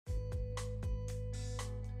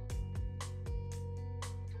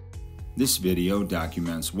This video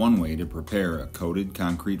documents one way to prepare a coated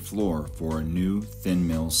concrete floor for a new thin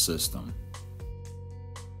mill system.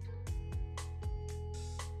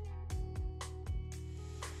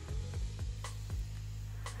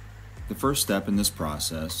 The first step in this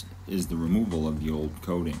process is the removal of the old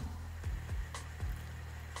coating.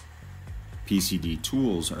 PCD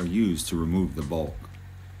tools are used to remove the bulk.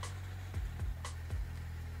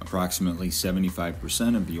 Approximately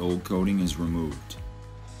 75% of the old coating is removed.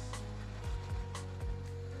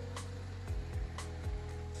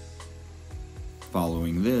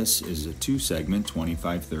 Following this is a 2-segment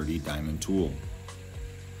 2530 diamond tool.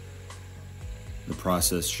 The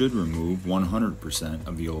process should remove 100%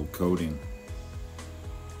 of the old coating.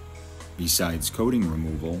 Besides coating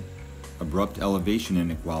removal, abrupt elevation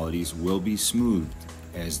inequalities will be smoothed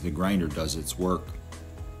as the grinder does its work.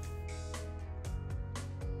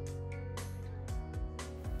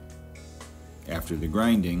 After the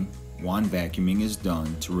grinding, wand vacuuming is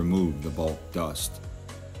done to remove the bulk dust.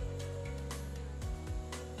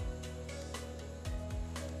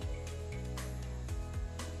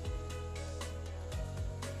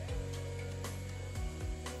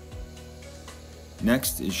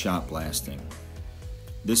 Next is shot blasting.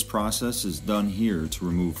 This process is done here to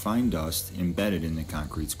remove fine dust embedded in the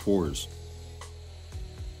concrete's pores.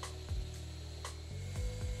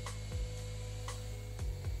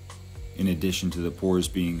 In addition to the pores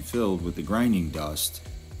being filled with the grinding dust,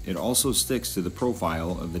 it also sticks to the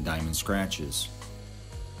profile of the diamond scratches.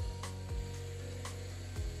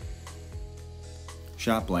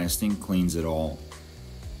 Shot blasting cleans it all.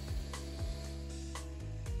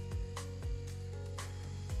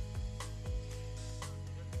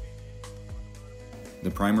 The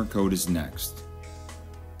primer coat is next.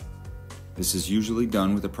 This is usually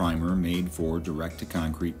done with a primer made for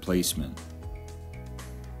direct-to-concrete placement.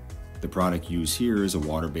 The product used here is a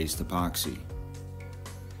water-based epoxy.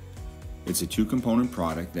 It's a 2-component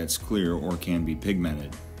product that's clear or can be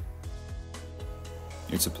pigmented.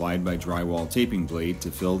 It's applied by drywall taping blade to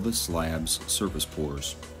fill the slab's surface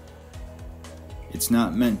pores. It's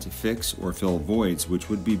not meant to fix or fill voids, which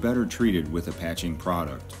would be better treated with a patching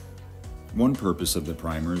product. One purpose of the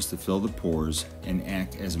primer is to fill the pores and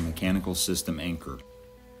act as a mechanical system anchor.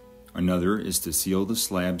 Another is to seal the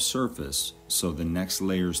slab surface so the next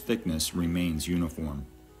layer's thickness remains uniform.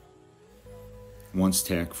 Once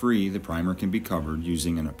tack-free, the primer can be covered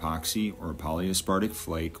using an epoxy or polyaspartic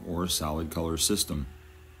flake or solid color system.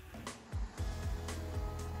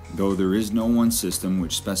 Though there is no one system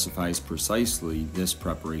which specifies precisely this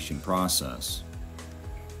preparation process,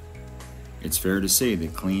 it's fair to say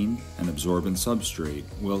that clean and absorbent substrate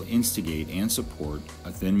will instigate and support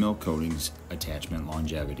a thin mill coating's attachment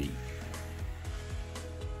longevity.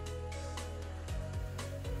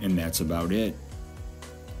 And that's about it.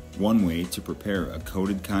 One way to prepare a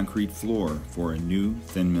coated concrete floor for a new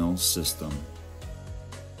thin mill system.